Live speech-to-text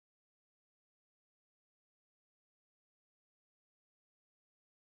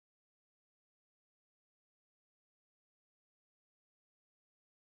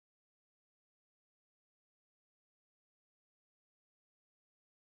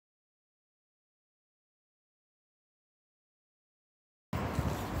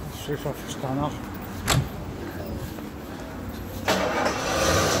this office down off.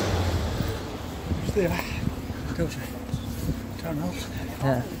 Stay there, don't you? Townhouse.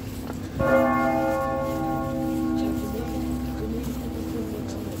 Yeah.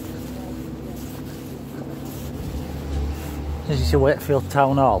 This is your Wakefield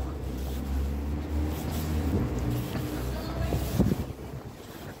Town Hall.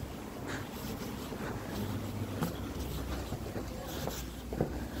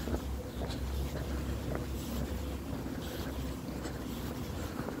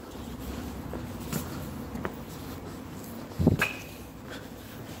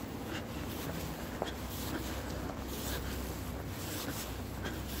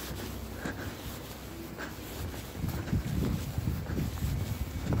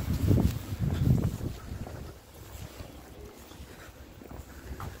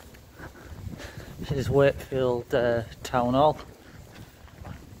 This is Wakefield Town Hall.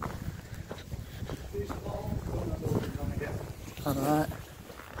 Alright.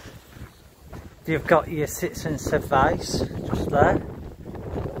 You've got your citizens' advice just there.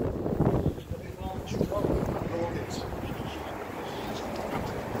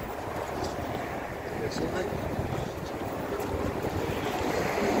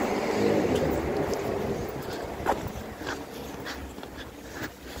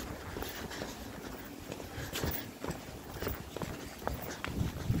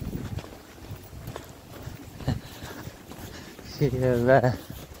 Your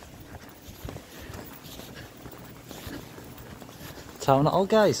Town Hall,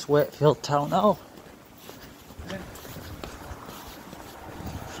 guys, Wakefield Town Hall.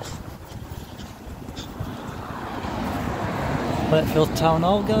 Wakefield Town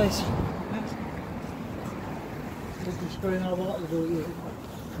Hall, guys. Just going all that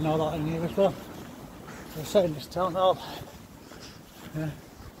and all that in here as well. We're setting this Town Hall.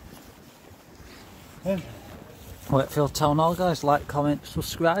 Yeah. Wakefield Town Hall, guys. Like, comment,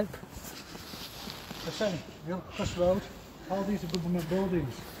 subscribe. We're saying, you look across the road, all these are government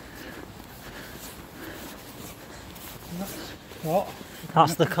buildings. And that's what?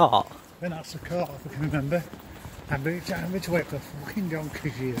 That's the court. Then that's the court, if I can remember. I've been to wait for fucking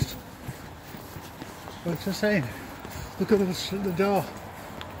donkey's years. But it's the same. Look at the door.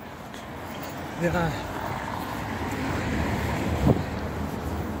 Yeah.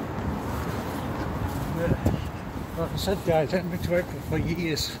 Like I said, guys, I've been to wait for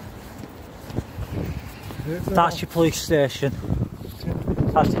years. That's your police station.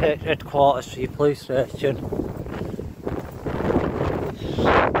 That's headquarters for your police station.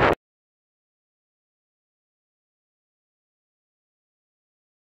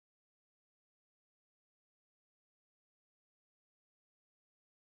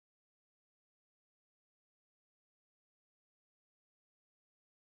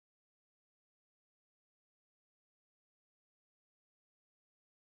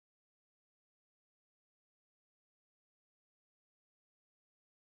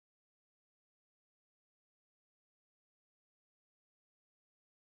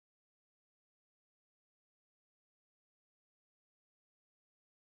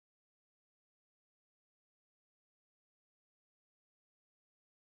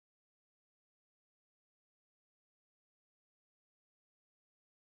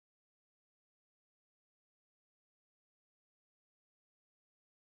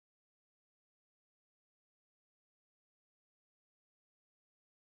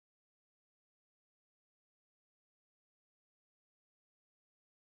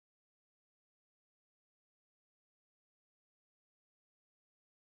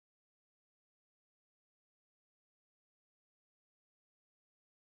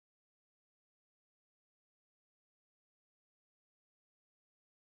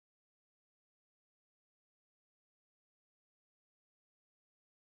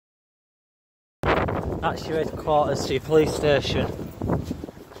 That's your headquarters to your police station.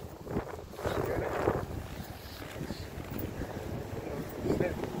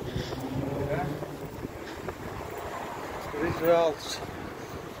 These are all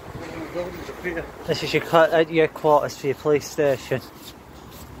buildings up here. This is your headquarters for your police station.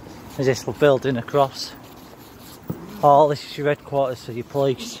 There's this little building across. Oh, this is your headquarters for your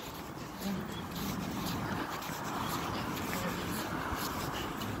police.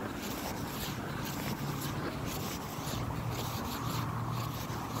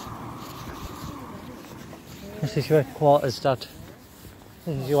 This is your headquarters, Dad.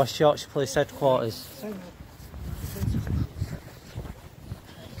 This is your West Yorkshire Police headquarters.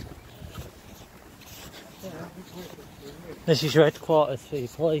 This is your headquarters for your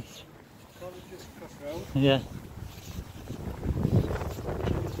police. Yeah.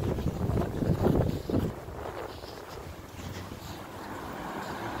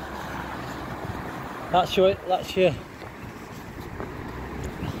 That's your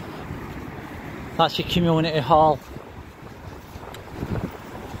community hall.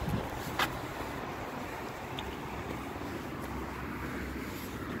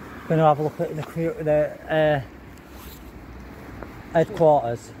 Going to have a look at the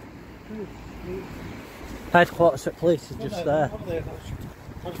headquarters. Headquarters at police is just there.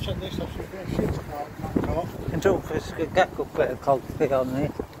 I've checked this, I've seen a shit car. You can do because you can get a good bit of concrete on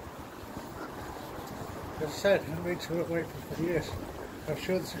here. As I said, I've been to Wakefield for years. I'm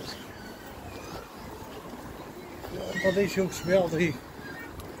sure this is. Well, these used to be all the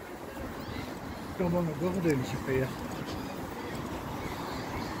government buildings up here.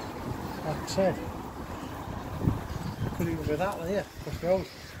 Like I said, couldn't even be that there, because the road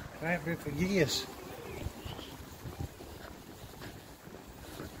I ain't been for years.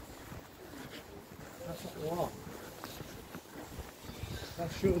 That's what they are. I'm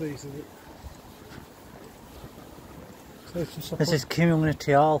sure these are. So it's just This is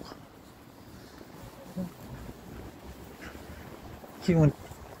community hall.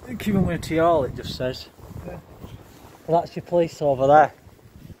 Community hall, it just says. Yeah. Well, that's your police over there.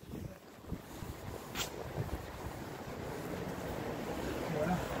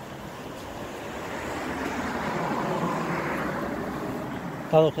 Yeah.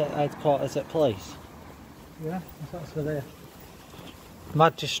 Have a look at headquarters at police. Yeah, that's for there.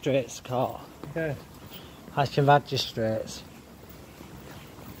 Magistrates court. Yeah. That's your magistrates.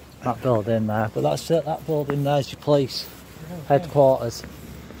 That building there, but that's it, that building there's your police headquarters.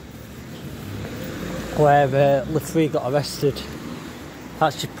 Where Livefree got arrested.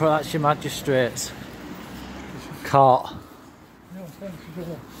 That's your magistrates court. No, thanks for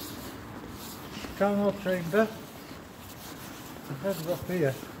that. Council chamber. The head's up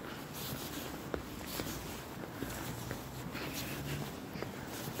here.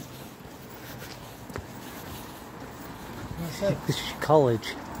 That's it. This is your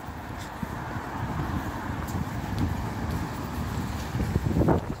college.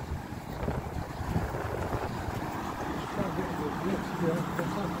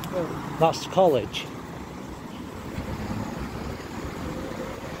 That's the college.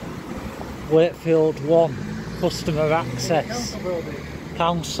 Wakefield 1, customer access. Council building.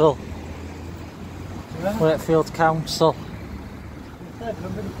 Council. Yeah. Wakefield Council.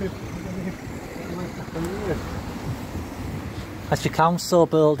 That's your council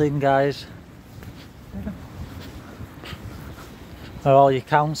building, guys. Where all your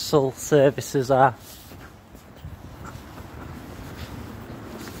council services are.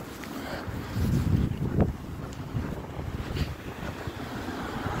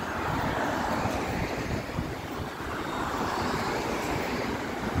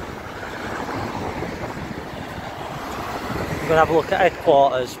 We're going to have a look at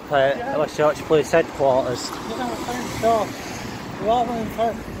headquarters, West Yorkshire Police headquarters. You know, thanks God. Rather than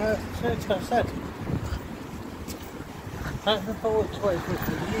for I said, I've been forward to Wakefield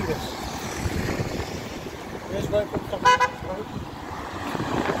for years. Here's Wakefield coming.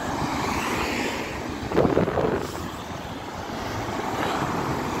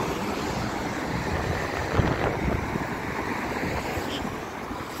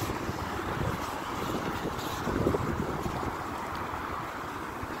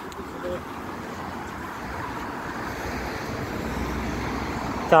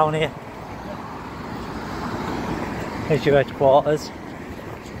 Down here is your headquarters,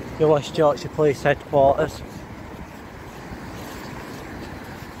 your West Yorkshire Police headquarters.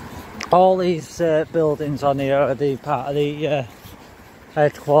 All these buildings on here are the part of the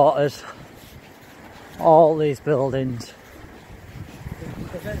headquarters. All these buildings.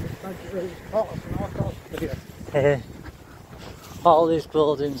 Here. All these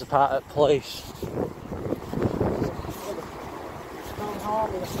buildings are part of police.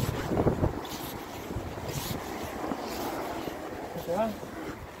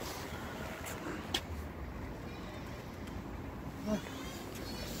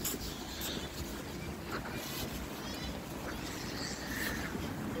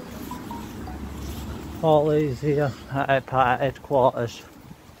 All these here are part of headquarters.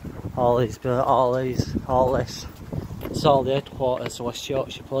 All this. It's all the headquarters of West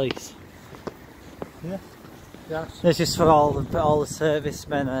Yorkshire Police. Yeah. Yes. This is for all the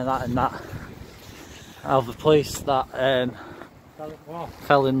servicemen and that of the police that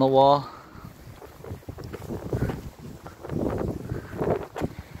fell in the war.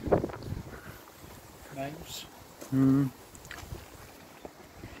 Names.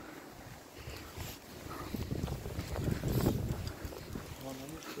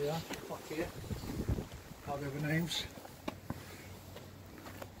 Yeah, fuck here. All the other names.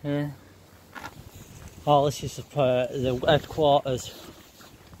 Yeah. Oh, this is the headquarters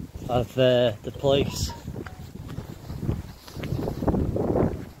of the police.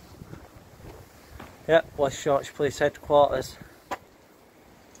 Yep, West Yorkshire Police Headquarters.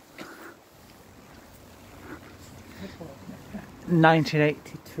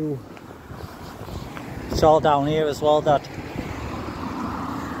 (1982). It's all down here as well, Dad.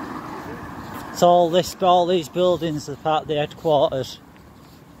 So all these buildings are part of the headquarters.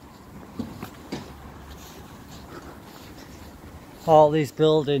 All these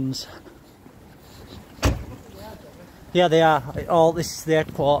buildings. Yeah, they are. All this is the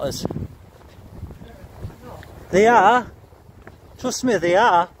headquarters. They are. Trust me, they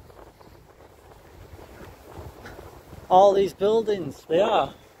are. All these buildings, they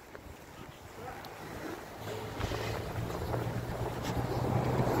are.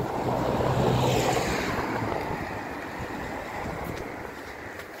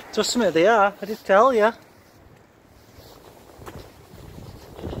 Trust me, they are. I did tell you.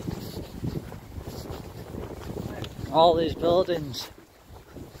 All these buildings.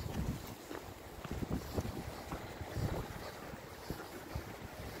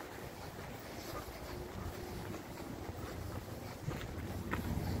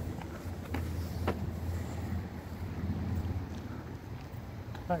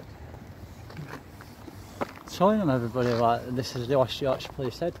 Right. Showing them everybody like this is the West Yorkshire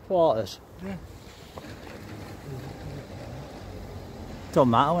Police Headquarters. Yeah. Don't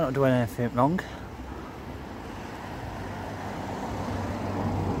matter, we're not doing anything wrong.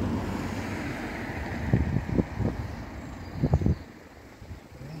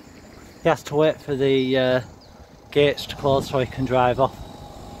 He has to wait for the gates to close so he can drive off.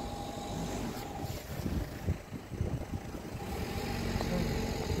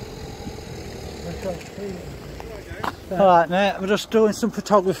 Alright mate, we're just doing some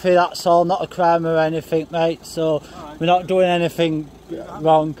photography, that's all, not a crime or anything mate, so we're not doing anything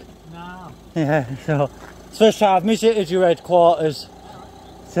wrong. No. Yeah, so it's the first time I've visited your headquarters,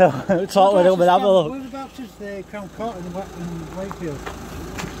 so talk with them and have a look. Whereabouts is the Crown Court in Wakefield?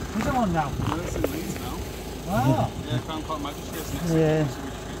 Is it on now? No, it's in Leeds now. Oh. Yeah, Crown Court magistrates next Yeah. to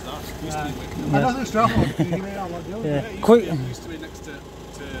used to be Wakefield. I know the stronghold, because you may not like the other. Yeah. It Quick. used to be next to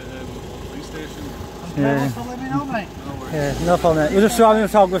police station. Yeah. For letting me know, mate. No worries. Yeah, no problem mate, we're just having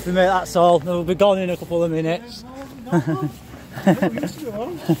photography mate, that's all, we'll be gone in a couple of minutes. We used to be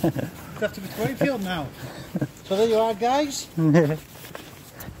one. You have to be to Wakefield now. So there you are guys.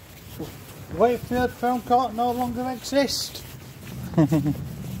 Wakefield Crown Court no longer exists.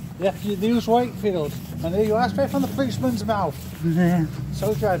 You have to use Wakefield, and here you are, straight from the policeman's mouth. Yeah.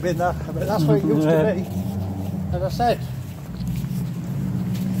 So I've been there, but that's what it used to be, as I said.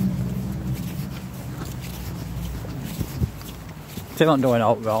 They're not doing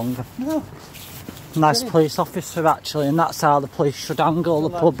it wrong. No. Nice police officer actually, and that's how the police should handle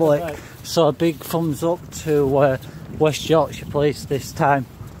the public. Right. So a big thumbs up to West Yorkshire Police this time.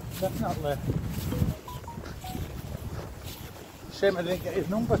 Definitely. Shame I didn't get his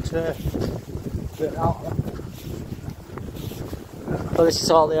number to get out. But this is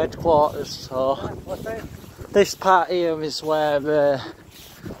all the headquarters, so What's that? this part here is where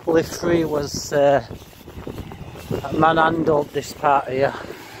Livefree was manhandled, this part here,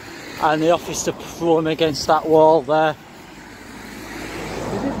 and the officer threw him against that wall there.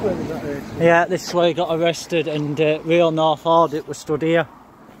 Is this where they got arrested? Yeah, this is where he got arrested, and Real North Audit was stood here,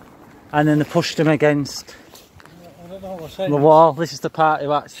 and then they pushed him against I don't know what's saying. the wall. This is the part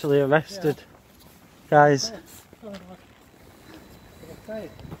who actually arrested guys. Okay.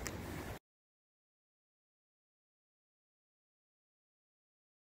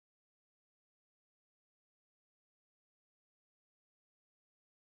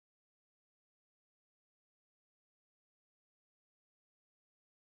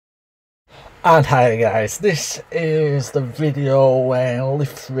 And hi guys, this is the video when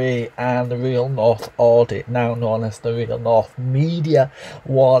Livefree and the Real North Audit, now known as the Real North Media,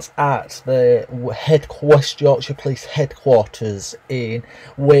 was at the West Yorkshire Police Headquarters in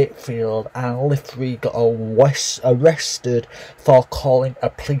Wakefield, and Livefree got arrested for calling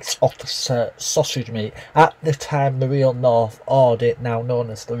a police officer sausage meat. At the time, the Real North Audit, now known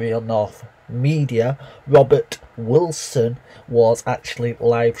as the Real North Media, Robert Wilson, was actually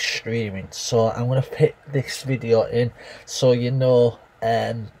live streaming. So I'm going to fit this video in so you know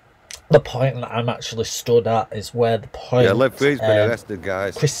the point that I'm actually stood at is where the point. Yeah, Livefree's been arrested,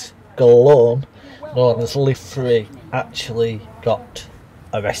 guys. Chris Galone, known as Livefree, actually got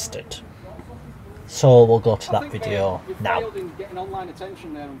arrested. So we'll go to that video now. Getting online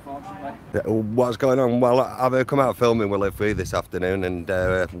attention there, unfortunately. What's going on? Well, I've come out filming with Livefree this afternoon, and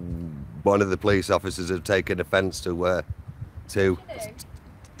one of the police officers have taken offence to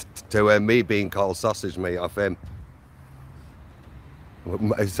me being called sausage meat off him.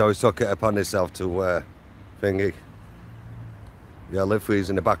 So he took it upon himself to thingy. Yeah, Livefree's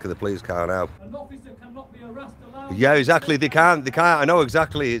in the back of the police car now. An officer cannot be arrested. Yeah, exactly. They can't. I know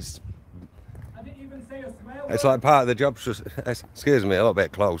exactly. I didn't even say a swear word. It's like part of the job. Excuse me, a little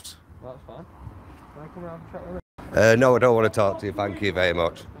bit close. That's fine. Can I come around and chat with No, I don't want to talk to you. Thank you very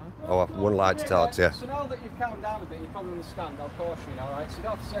much. Oh, I wouldn't like to talk to you. So now that you've calmed down a bit, you probably understand, I'll caution you, alright? So you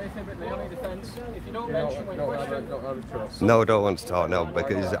don't have to say anything but the only defence. If you don't mention when question... No, I don't want to talk now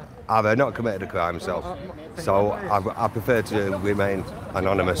because I've not committed a crime, so I prefer to remain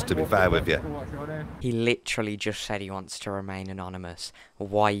anonymous, to be fair with you. He literally just said he wants to remain anonymous.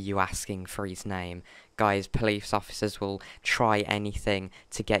 Why are you asking for his name? Guys, police officers will try anything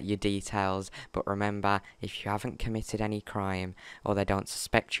to get your details, but remember, if you haven't committed any crime or they don't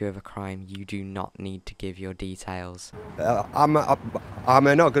suspect you of a crime, you do not need to give your details. I'm not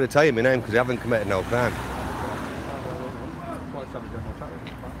going to tell you my name because I haven't committed no crime.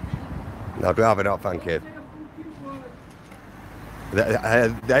 I'd rather not, thank you.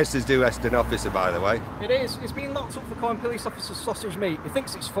 This is the arresting officer, by the way. It is. He's been locked up for calling police officers sausage meat. He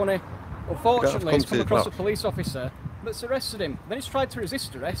thinks it's funny. Unfortunately, he's come across a police officer that's arrested him. Then he's tried to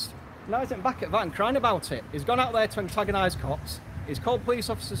resist arrest. Now he's getting back at that and crying about it. He's gone out there to antagonise cops. He's called police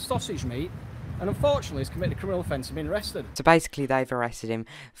officers sausage meat. And unfortunately, he's committed a criminal offence and been arrested. So basically, they've arrested him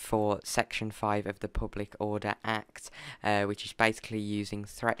for Section 5 of the Public Order Act, which is basically using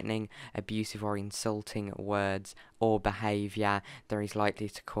threatening, abusive or insulting words or behaviour that is likely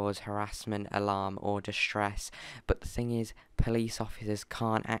to cause harassment, alarm or distress. But the thing is, police officers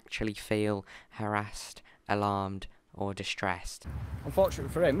can't actually feel harassed, alarmed or distressed.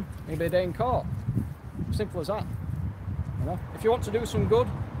 Unfortunately for him, he'll be a day in court. Simple as that. You know, if you want to do some good,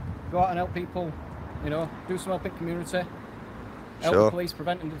 go out and help people, you know, do some helping community, help the police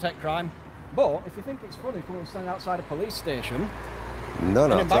prevent and detect crime. But if you think it's funny coming and standing outside a police station and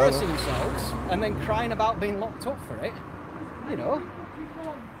embarrassing themselves and then crying about being locked up for it, you know,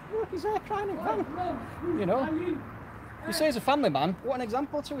 look, he's there crying in van. You know, you say as a family man, what an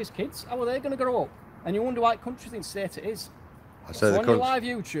example to his kids. How are they going to grow up? And you wonder what country and state it is. So on your live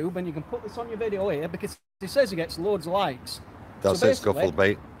YouTube, and you can put this on your video here because he says he gets loads of likes. That's it, scuffle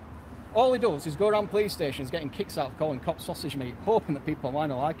bait. All he does is go around police stations getting kicks out of calling cops sausage meat, hoping that people might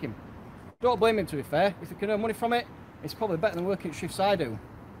not like him. Don't blame him, to be fair. If he can earn money from it, it's probably better than working shifts I do.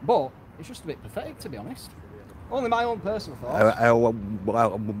 But it's just a bit pathetic, to be honest. Only my own personal thoughts.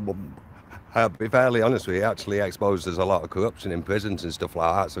 I'll be fairly honest with you, he actually exposes a lot of corruption in prisons and stuff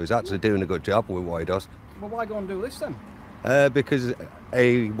like that, so he's actually doing a good job with what he does. Well, why go and do this then? Because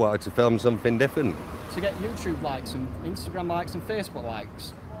he wanted to film something different. To get YouTube likes and Instagram likes and Facebook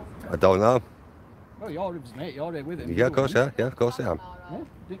likes? I don't know. Well, you're his mate, you're here with him. Yeah, of course, yeah, of course I am.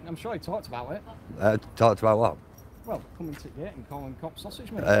 Yeah, I'm sure he talked about it. Talked about what? Well, coming to gate and calling cops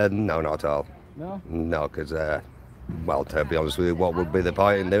sausage meat. No, not at all. No? No, because, well, to be honest with you, what would be the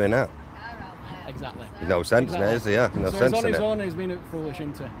point in doing that? Exactly. No sense in it, is there? Yeah, no sense in it. So he's on his own and he's been foolish,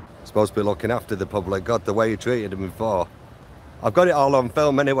 isn't he? Supposed to be looking after the public. God, the way he treated him before. I've got it all on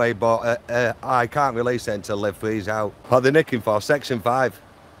film anyway, but I can't release it until Livefree's out. What they're nicking for? Section 5.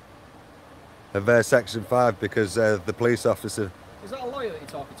 Of Section 5 because the police officer... Is that a lawyer that you're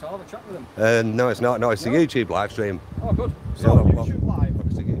talking to? I'll have a chat with him. No, it's not. No, it's a YouTube live stream. Oh, good. So, YouTube live?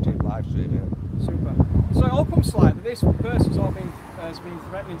 It's a YouTube live stream, yeah. Super. So it all comes to light that this person's has been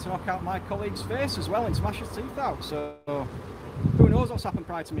threatening to knock out my colleague's face as well and smash his teeth out. So who knows what's happened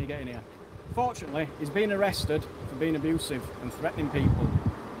prior to me getting here. Fortunately, he's been arrested for being abusive and threatening people.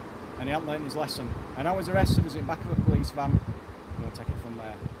 And he hasn't learned his lesson. And I was arrested as in back of a police van. And we'll take it from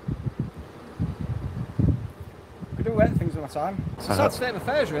there. We do weird things all the time. It's a sad state of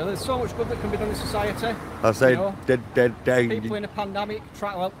affairs, really. There's so much good that can be done in society. I say, people in a pandemic,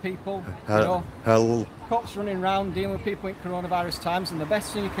 try to help people. Cops running around dealing with people in coronavirus times, and the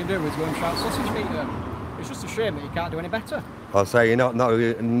best thing you can do is go and shout sausage meat at them. It's just a shame that you can't do any better. I'll say you're not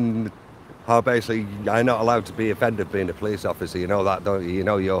basically you're not allowed to be offended being a police officer. You know that, don't you? You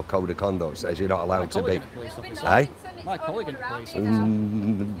know your code of conduct says you're not allowed to be. My colleague in police.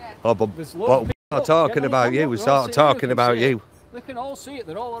 But we're not talking about you. We're talking about you. They can all see it.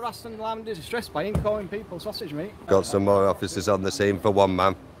 They're all harassed and alarmed and distressed by him calling people sausage meat. Got some more officers on the scene for one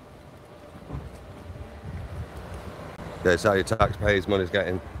man. That's how your taxpayers' money's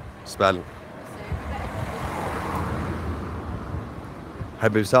getting spent.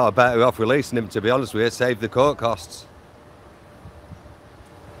 I'd be sort of better off releasing him, to be honest with you, save the court costs.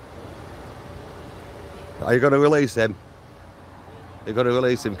 Are you going to release him? They've got to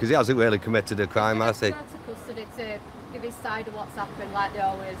release him because he hasn't really committed a crime, has he? Custody to give his side of what's happened, like they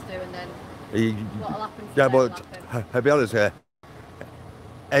always do, and then what'll happen to yeah, them will but happen. I'll be honest here.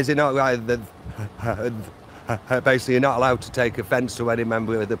 Is it not right that basically you're not allowed to take offence to any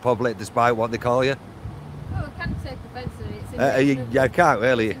member of the public despite what they call you? Well, we can take offence to it. You can't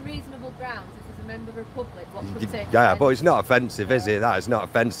really. It's in reasonable grounds. If it's a member of the public, what could take Yeah, offence? but it's not offensive, is it? That is not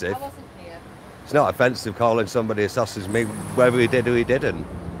offensive. I wasn't here. It's not offensive calling somebody a sausage meat, whether he did or he didn't.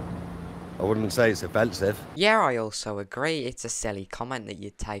 I wouldn't say it's offensive. Yeah, I also agree. It's a silly comment that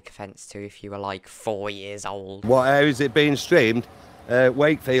you'd take offence to if you were like 4 years old. What area is it being streamed?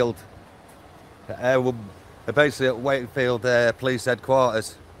 Wakefield. Basically at Wakefield Police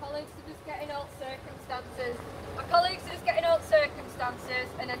Headquarters. Colleagues are just getting out circumstances. My colleagues are just getting out circumstances,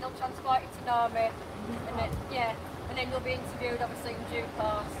 and then they'll transport you to Normy, and then and then you'll be interviewed obviously in due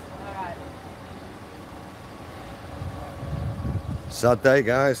course. All right. Sad day,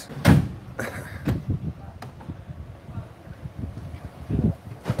 guys.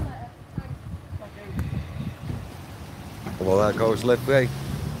 Well, that goes Livefree.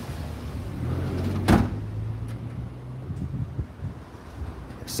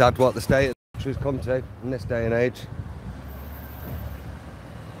 Sad what the state has come to in this day and age.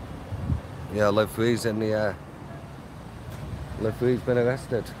 Yeah, Livefree's in the Livefree's been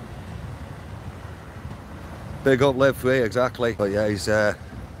arrested. Big up Livefree, exactly. But yeah, he's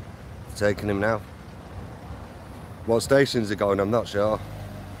taking him now. What stations are going? I'm not sure.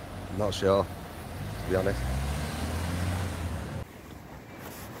 I'm not sure, to be honest.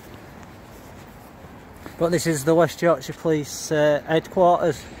 But this is the West Yorkshire Police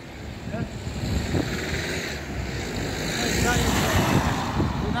headquarters. Yeah.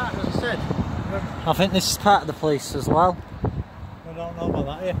 As I said, I think this is part of the police as well. I don't know about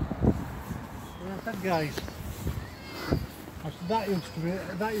that, yeah. That guys. That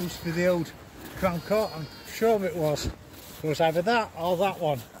used to be the old Crown Court. I'm sure it was. It was either that or that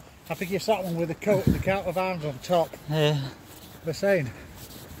one. I think it's that one with the coat and the coat of arms on top. Yeah. They're saying.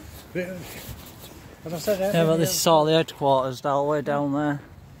 But, as I said, yeah, but this is all the headquarters all the way down there.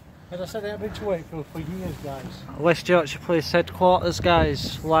 As I said, I've been to Wakefield for years, guys. West Yorkshire Police headquarters,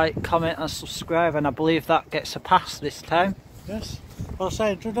 guys. Like, comment and subscribe, and I believe that gets a pass this time. Yes. Well, I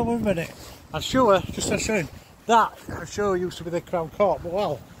say, just a minute. I'm sure, just to show you, that I'm sure used to be the Crown Court, but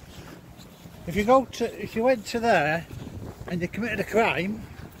well, if you went to there and you committed a crime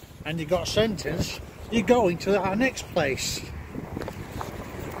and you got sentenced, you're going to our next place.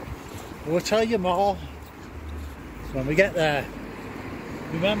 We'll tell you more when we get there.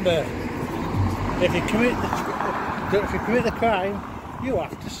 Remember, if you commit the crime, you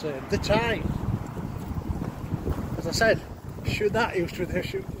have to serve the time. As I said, that used to be the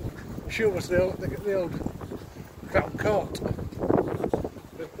shoot was the old Crown Court.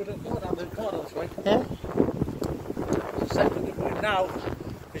 But go down the corner this way. Yeah. As I said, what they're doing now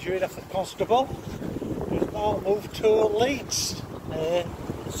is you're in off the constable. You've all moved to Leeds.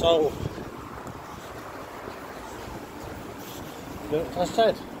 So. As I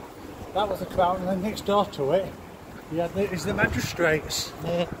said, that was the Crown, and then next door to it, is the magistrates,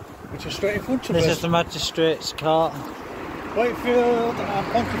 which are straight in front of us. This is the magistrates' court. Wakefield and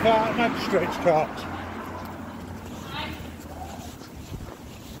Pontefract Magistrates Court.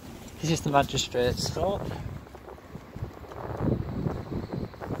 This is the magistrates' Court.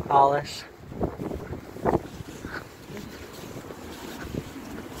 All this.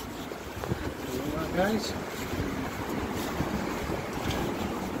 Right, guys.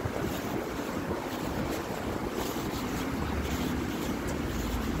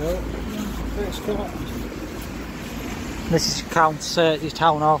 This is your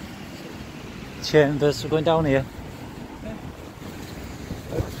town hall chambers. We're going down here.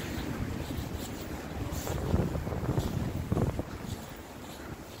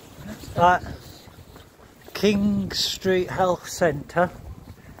 Right. King Street Health Centre.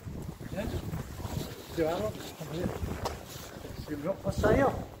 Yeah. Do I look? It's up for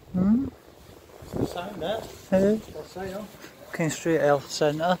sale. There's a sign there. For sale. King Street Health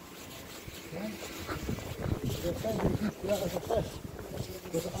Centre. Yeah. As I said,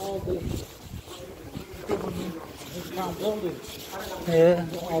 with all the government buildings. Yeah.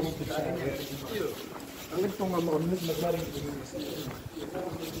 All of the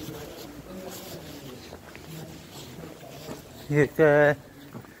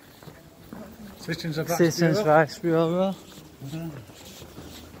Citizens Rights Bureau. Yeah,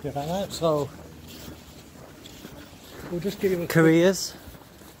 like that. So we'll just give you a Careers.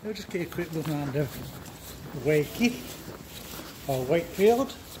 We'll just give you a quick look around of Wakey or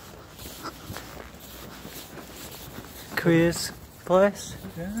Wakefield. Careers. place.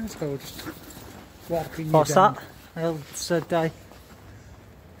 Yeah, so just walking you What's down. that?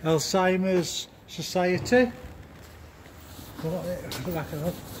 Alzheimer's Society.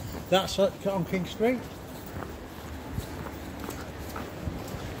 That's on King Street.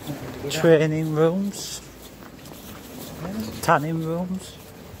 Training rooms. Yes. Tanning rooms.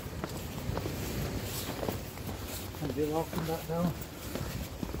 And you're walking back down.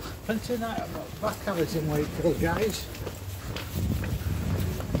 Plenty of night back alleys in Wakefield, guys.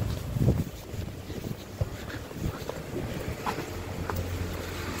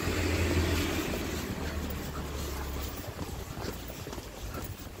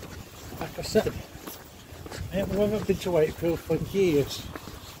 Like I said, I haven't been to Wakefield for years.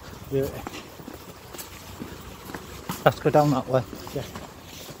 Yeah. Let's go down that way. Yeah.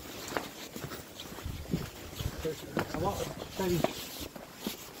 There's a lot of things.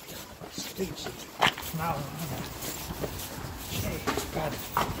 Stinks of smell. Jeez, God.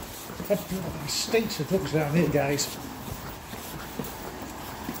 It stinks of drugs down here, guys.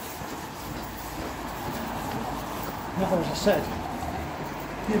 Now, as I said,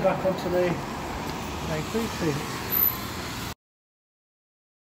 you're back onto the main street.